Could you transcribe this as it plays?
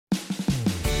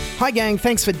Hi gang,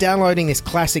 thanks for downloading this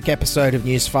classic episode of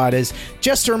Newsfighters.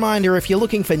 Just a reminder, if you're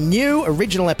looking for new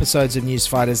original episodes of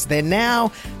Newsfighters, they're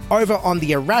now over on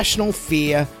the Irrational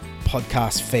Fear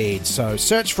podcast feed. So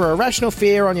search for Irrational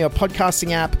Fear on your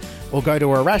podcasting app or go to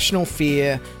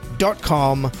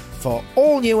irrationalfear.com for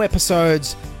all new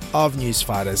episodes of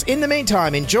Newsfighters. In the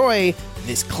meantime, enjoy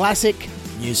this classic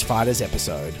Newsfighters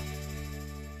episode.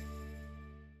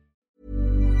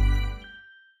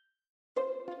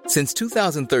 Since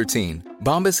 2013,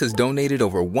 Bombas has donated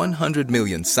over 100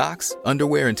 million socks,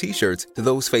 underwear, and T-shirts to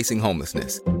those facing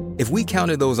homelessness. If we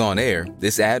counted those on air,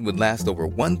 this ad would last over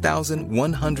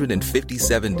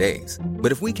 1,157 days.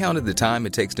 But if we counted the time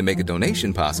it takes to make a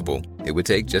donation possible, it would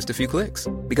take just a few clicks.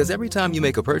 Because every time you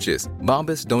make a purchase,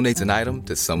 Bombas donates an item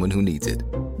to someone who needs it.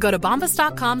 Go to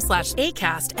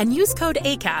bombas.com/ACAST and use code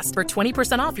ACAST for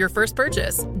 20% off your first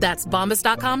purchase. That's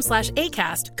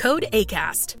bombas.com/ACAST, code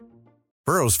ACAST.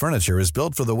 Burrow's furniture is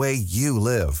built for the way you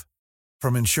live.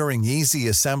 From ensuring easy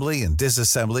assembly and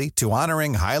disassembly to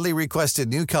honoring highly requested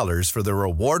new colors for their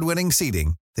award-winning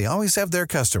seating, they always have their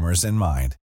customers in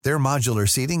mind. Their modular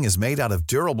seating is made out of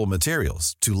durable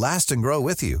materials to last and grow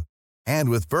with you. And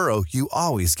with Burrow, you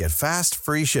always get fast,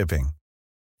 free shipping.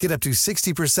 Get up to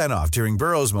 60% off during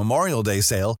Burrow's Memorial Day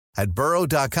sale at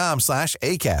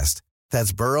burrow.com/ACAST.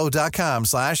 That's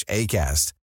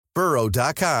burrow.com/ACAST.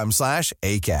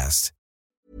 burrow.com/ACAST.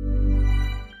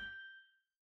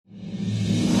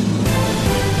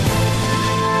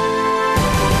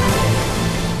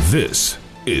 This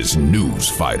is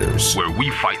Newsfighters, where we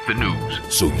fight the news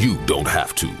so you don't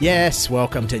have to. Yes,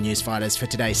 welcome to Newsfighters for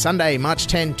today, Sunday, March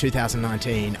 10,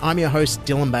 2019. I'm your host,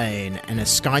 Dylan Bain, and as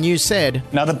Sky News said...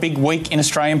 Another big week in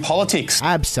Australian politics.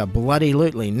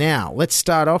 Abso-bloody-lutely. Now, let's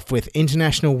start off with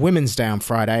International Women's Day on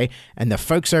Friday, and the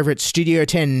folks over at Studio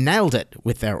 10 nailed it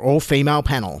with their all-female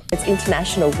panel. It's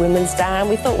International Women's Day, and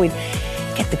we thought we'd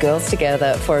get the girls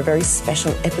together for a very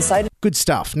special episode. Good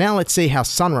stuff. Now let's see how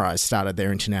Sunrise started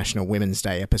their International Women's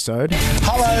Day episode.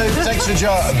 Hello, thanks for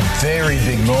joining. Very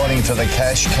big morning for the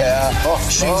cash cow.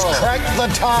 She's cracked the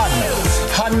ton.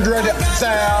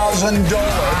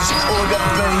 $100,000 would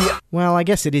be. Well, I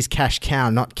guess it is cash cow,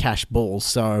 not cash balls,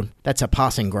 so that's a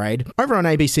passing grade. Over on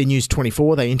ABC News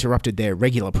 24, they interrupted their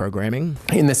regular programming.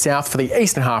 In the south for the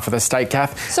eastern half of the state,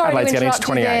 Kath. Sorry Adelaide's to getting interrupt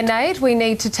you there, Nate. We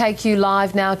need to take you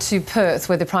live now to Perth,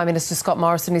 where the Prime Minister Scott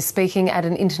Morrison is speaking at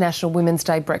an International Women's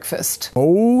Day breakfast.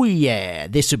 Oh yeah,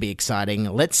 this will be exciting.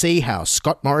 Let's see how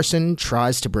Scott Morrison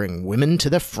tries to bring women to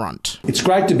the front. It's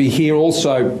great to be here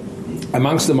also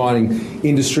amongst the mining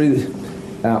industry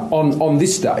on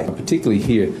this day, particularly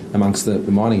here amongst the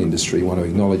mining industry. I want to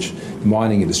acknowledge the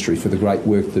mining industry for the great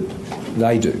work that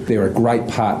they do. They're a great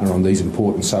partner on these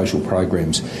important social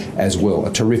programs as well,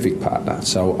 a terrific partner.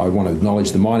 So I want to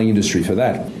acknowledge the mining industry for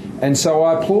that. And so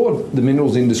I applaud the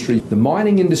minerals industry. The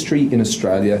mining industry in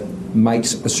Australia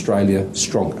makes Australia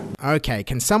stronger. Okay,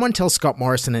 can someone tell Scott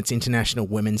Morrison it's International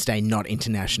Women's Day, not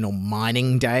International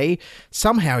Mining Day?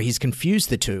 Somehow he's confused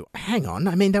the two. Hang on,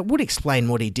 I mean, that would explain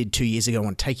what he did 2 years ago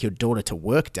on Take Your Daughter to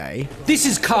Work Day. This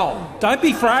is coal. Don't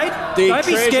be afraid. Don't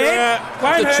be scared.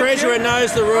 The Treasurer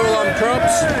knows the rule on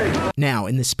crops. Now,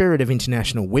 in the spirit of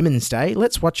International Women's Day,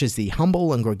 let's watch as the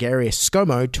humble and gregarious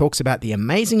ScoMo talks about the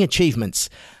amazing achievements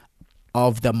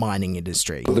of the mining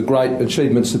industry. The great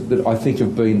achievements that I think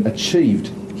have been achieved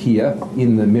here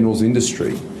in the minerals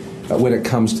industry when it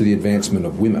comes to the advancement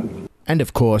of women. And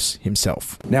of course,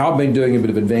 himself. Now, I've been doing a bit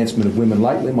of advancement of women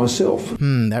lately myself.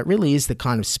 That really is the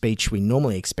kind of speech we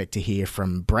normally expect to hear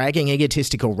from bragging,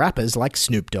 egotistical rappers like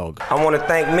Snoop Dogg. I want to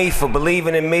thank me for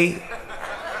believing in me.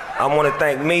 I want to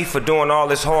thank me for doing all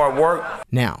this hard work.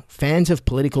 Now, fans of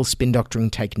political spin doctoring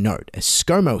take note as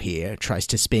ScoMo here tries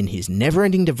to spin his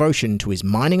never-ending devotion to his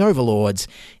mining overlords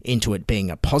into it being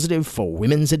a positive for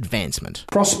women's advancement.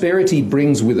 Prosperity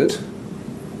brings with it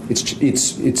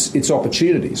its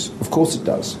opportunities. Of course it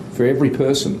does, for every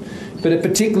person. But it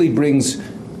particularly brings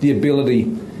the ability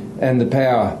and the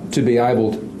power to be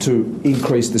able to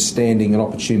increase the standing and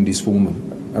opportunities for women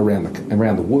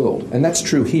around the world. And that's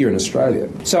true here in Australia.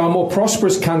 So a more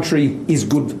prosperous country is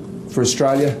good for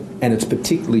Australia, and it's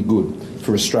particularly good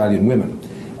for Australian women.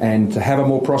 And to have a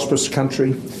more prosperous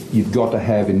country, you've got to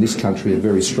have in this country a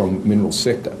very strong mineral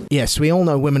sector. Yes, we all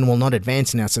know women will not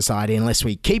advance in our society unless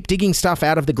we keep digging stuff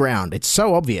out of the ground. It's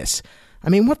so obvious. I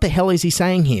mean, what the hell is he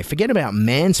saying here? Forget about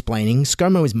mansplaining.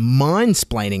 ScoMo is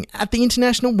mind-splaining at the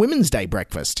International Women's Day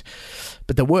breakfast.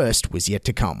 But the worst was yet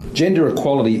to come. Gender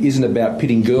equality isn't about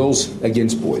pitting girls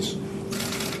against boys.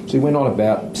 See, we're not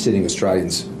about setting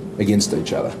Australians against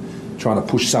each other, trying to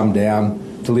push some down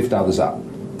to lift others up.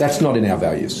 That's not in our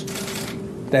values.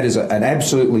 That is an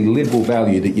absolutely liberal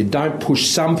value, that you don't push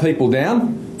some people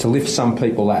down to lift some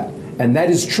people up. And that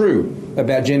is true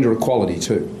about gender equality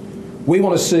too. We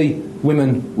want to see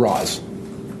women rise.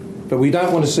 But we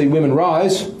don't want to see women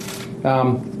rise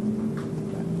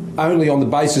only on the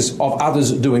basis of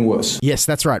others doing worse. Yes,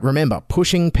 that's right. Remember,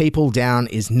 pushing people down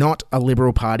is not a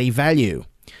Liberal Party value.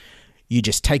 You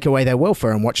just take away their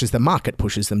welfare and watch as the market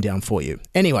pushes them down for you.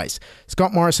 Anyways,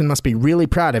 Scott Morrison must be really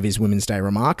proud of his Women's Day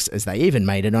remarks, as they even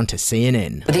made it onto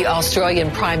CNN. The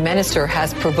Australian Prime Minister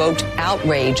has provoked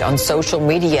outrage on social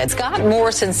media. Scott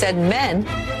Morrison said men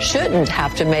shouldn't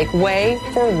have to make way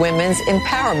for women's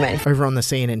empowerment. Over on the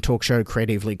CNN talk show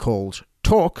creatively called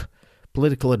Talk,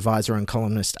 political advisor and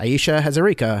columnist Ayesha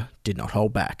Hazarika did not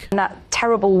hold back. And that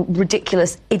terrible,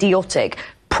 ridiculous, idiotic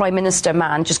Prime Minister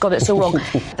man just got it so wrong.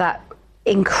 That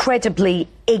incredibly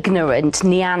ignorant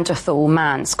Neanderthal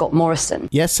man, Scott Morrison.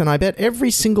 Yes, and I bet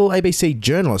every single ABC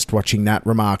journalist watching that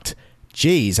remarked,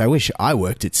 geez, I wish I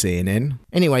worked at CNN.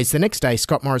 Anyways, the next day,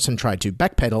 Scott Morrison tried to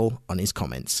backpedal on his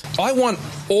comments. I want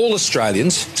all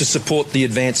Australians to support the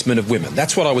advancement of women.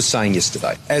 That's what I was saying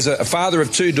yesterday. As a father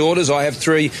of 2 daughters, I have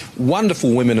 3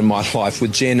 wonderful women in my life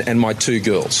with Jen and my 2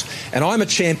 girls. And I'm a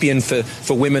champion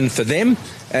for women, for them,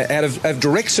 out of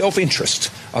direct self-interest,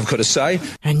 I've got to say.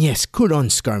 And yes, good on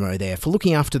ScoMo there for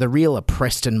looking after the real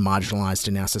oppressed and marginalised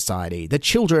in our society, the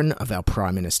children of our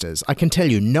Prime Ministers. I can tell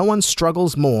you, no one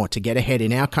struggles more to get ahead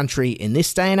in our country in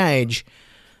this day and age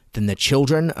than the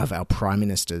children of our Prime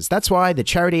Ministers. That's why the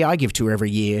charity I give to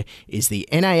every year is the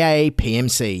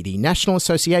NAA-PMC, the National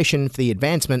Association for the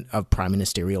Advancement of Prime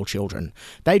Ministerial Children.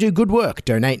 They do good work.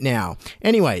 Donate now.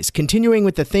 Anyways, continuing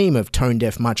with the theme of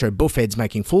tone-deaf macho buffheads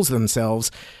making fools of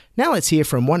themselves, now let's hear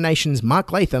from One Nation's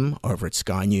Mark Latham over at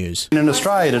Sky News. In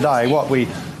Australia today, what we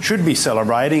should be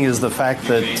celebrating is the fact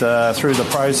that through the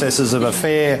processes of a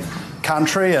fair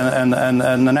country and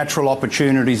the natural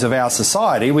opportunities of our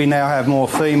society, we now have more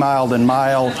female than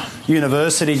male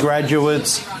university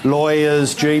graduates,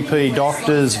 lawyers, GP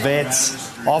doctors,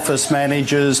 vets, office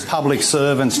managers, public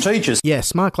servants, teachers.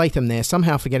 Yes, Mark Latham there,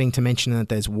 somehow forgetting to mention that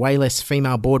there's way less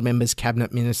female board members,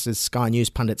 cabinet ministers, Sky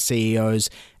News pundits, CEOs,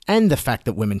 and the fact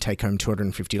that women take home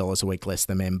 $250 a week less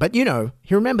than men. But, you know,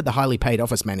 he remembered the highly paid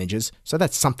office managers, so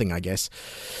that's something, I guess.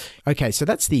 Okay, so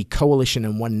that's the Coalition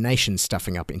and One Nation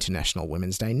stuffing up International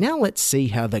Women's Day. Now let's see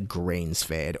how the Greens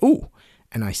fared. Ooh,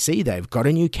 and I see they've got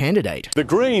a new candidate. The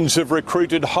Greens have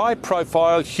recruited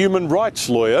high-profile human rights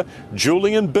lawyer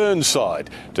Julian Burnside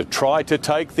to try to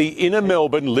take the inner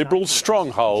Melbourne Liberal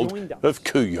stronghold of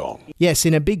Kooyong. Yes,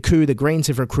 in a big coup, the Greens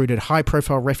have recruited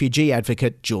high-profile refugee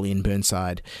advocate Julian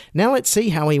Burnside. Now let's see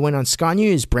how he went on Sky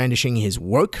News brandishing his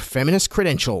woke feminist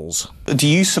credentials. Do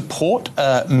you support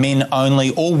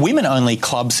men-only or women-only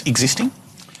clubs existing?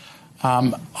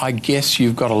 I guess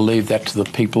you've got to leave that to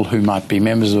the people who might be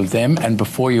members of them. And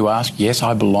before you ask, yes,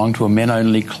 I belong to a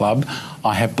men-only club.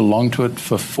 I have belonged to it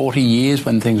for 40 years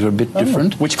when things were a bit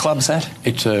different. Which club's that?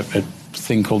 It's a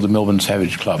thing called the Melbourne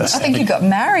Savage Club. I think you got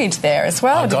married there as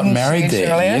well, didn't you, I got married there.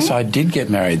 Julian? Yes, I did get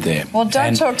married there. Well,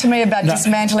 don't talk to me about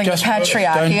dismantling the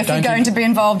patriarchy if you're going to be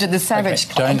involved in the Savage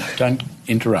Club. Don't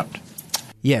interrupt.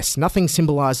 Yes, nothing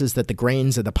symbolises that the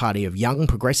Greens are the party of young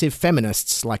progressive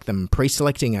feminists like them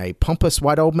pre-selecting a pompous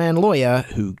white old man lawyer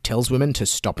who tells women to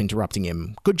stop interrupting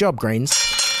him. Good job, Greens.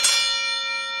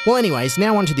 Well, anyways,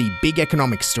 now on to the big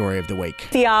economic story of the week.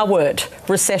 The R word,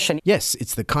 recession. Yes,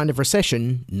 it's the kind of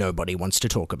recession nobody wants to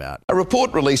talk about. A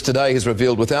report released today has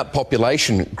revealed without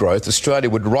population growth,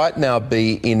 Australia would right now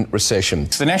be in recession.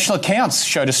 The national accounts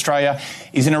showed Australia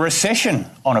is in a recession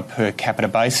on a per capita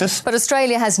basis. But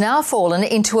Australia has now fallen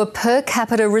into a per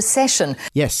capita recession.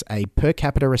 Yes, a per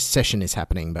capita recession is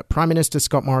happening, but Prime Minister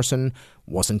Scott Morrison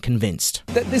wasn't convinced.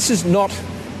 This is not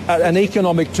an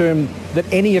economic term that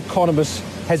any economist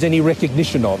has any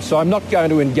recognition of. So I'm not going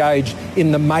to engage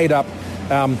in the made-up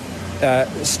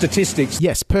statistics.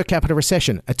 Yes, per capita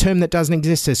recession, a term that doesn't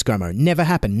exist, says ScoMo. Never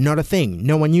happened, not a thing.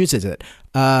 No one uses it.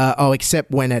 Except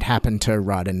when it happened to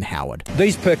Rudd and Howard.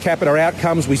 These per capita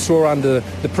outcomes we saw under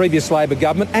the previous Labor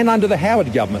government and under the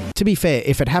Howard government. To be fair,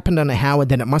 if it happened under Howard,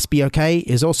 then it must be okay,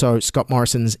 is also Scott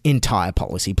Morrison's entire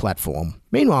policy platform.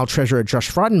 Meanwhile, Treasurer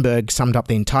Josh Frydenberg summed up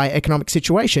the entire economic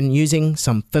situation using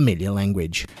some familiar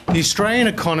language. The Australian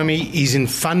economy is in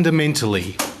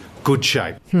fundamentally good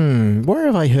shape. Where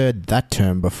have I heard that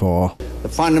term before? The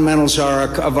fundamentals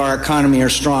of our economy are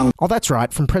strong. Oh, that's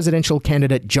right, from presidential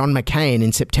candidate John McCain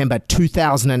in September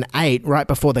 2008, right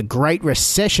before the Great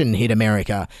Recession hit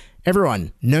America.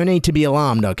 Everyone, no need to be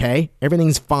alarmed, okay?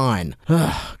 Everything's fine.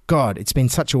 Ugh, God, it's been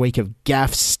such a week of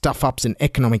gaffes, stuff-ups and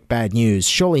economic bad news.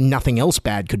 Surely nothing else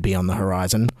bad could be on the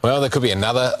horizon. Well, there could be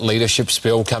another leadership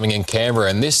spill coming in Canberra,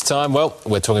 and this time, well,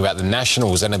 we're talking about the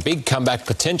Nationals and a big comeback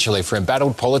potentially for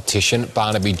embattled politician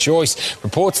Barnaby Joyce.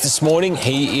 Reports this morning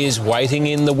he is waiting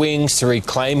in the wings to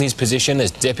reclaim his position as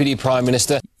Deputy Prime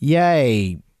Minister.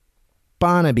 Yay.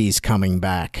 Barnaby's coming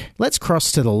back. Let's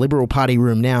cross to the Liberal Party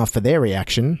room now for their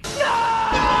reaction.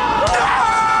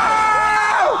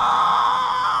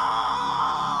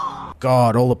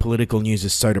 God, all the political news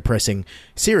is so depressing.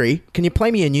 Siri, can you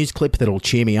play me a news clip that'll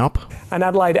cheer me up? An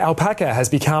Adelaide alpaca has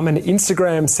become an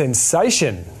Instagram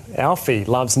sensation. Alfie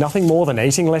loves nothing more than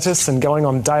eating lettuce and going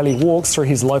on daily walks through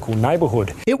his local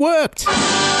neighbourhood. It worked!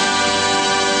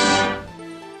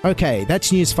 Okay,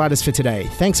 that's Newsfighters for today.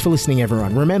 Thanks for listening,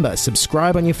 everyone. Remember,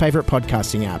 subscribe on your favourite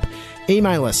podcasting app.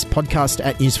 Email us,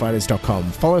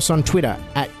 podcast@newsfighters.com. Follow us on Twitter,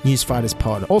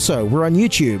 @NewsFightersPod. Also, we're on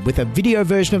YouTube with a video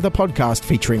version of the podcast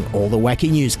featuring all the wacky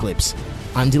news clips.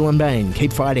 I'm Dylan Bain.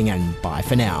 Keep fighting and bye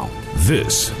for now.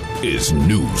 This is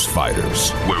News Fighters,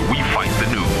 where we fight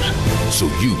the news so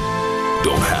you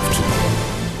don't have to.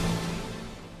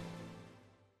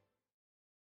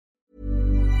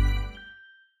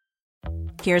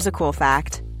 Here's a cool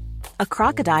fact. A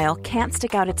crocodile can't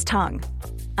stick out its tongue.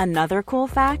 Another cool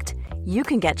fact, you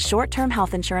can get short-term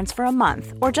health insurance for a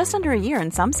month or just under a year in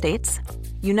some states.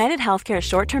 United Healthcare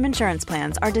short-term insurance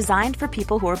plans are designed for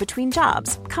people who are between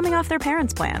jobs, coming off their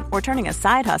parents' plan, or turning a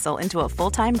side hustle into a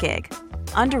full-time gig.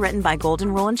 Underwritten by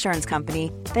Golden Rule Insurance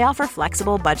Company, they offer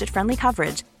flexible, budget-friendly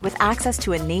coverage with access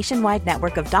to a nationwide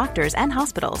network of doctors and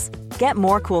hospitals. Get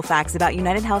more cool facts about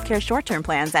United Healthcare short-term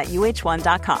plans at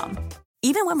uh1.com.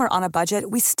 Even when we're on a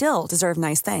budget, we still deserve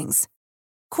nice things.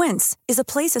 Quince is a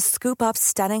place to scoop up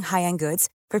stunning high-end goods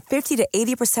for 50 to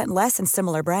 80% less than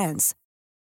similar brands.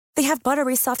 They have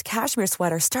buttery soft cashmere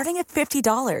sweaters starting at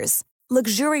 $50,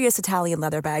 luxurious Italian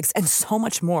leather bags, and so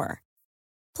much more.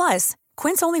 Plus,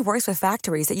 Quince only works with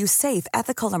factories that use safe,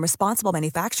 ethical, and responsible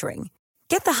manufacturing.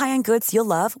 Get the high-end goods you'll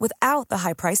love without the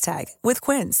high price tag with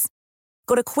Quince.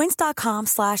 Go to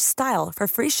quince.com/style for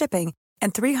free shipping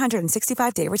and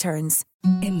 365-day returns.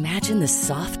 Imagine the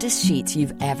softest sheets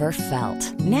you've ever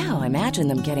felt. Now imagine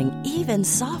them getting even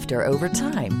softer over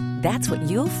time. That's what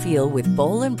you'll feel with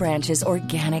Boll & Branch's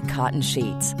organic cotton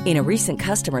sheets. In a recent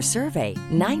customer survey,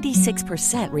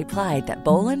 96% replied that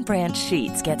Boll & Branch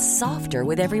sheets get softer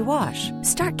with every wash.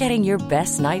 Start getting your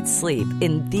best night's sleep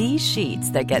in these sheets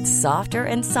that get softer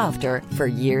and softer for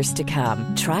years to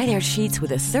come. Try their sheets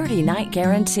with a 30-night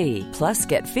guarantee. Plus,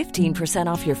 get 15%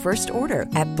 off your first order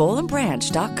at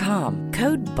bollandbranch.com.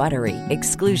 Code BUTTERY.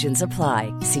 Exclusions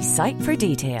apply. See site for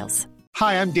details.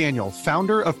 Hi, I'm Daniel,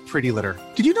 founder of Pretty Litter.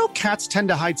 Did you know cats tend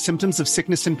to hide symptoms of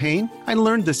sickness and pain? I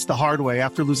learned this the hard way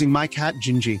after losing my cat,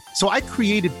 Gingy. So I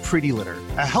created Pretty Litter,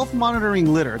 a health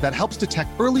monitoring litter that helps detect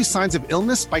early signs of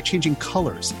illness by changing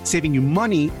colors, saving you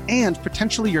money and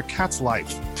potentially your cat's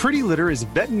life. Pretty Litter is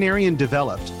veterinarian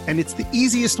developed, and it's the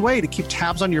easiest way to keep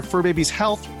tabs on your fur baby's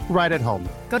health right at home.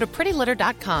 Go to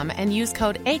prettylitter.com and use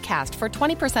code ACAST for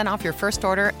 20% off your first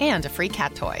order and a free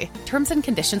cat toy. Terms and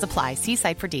conditions apply. See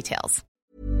site for details.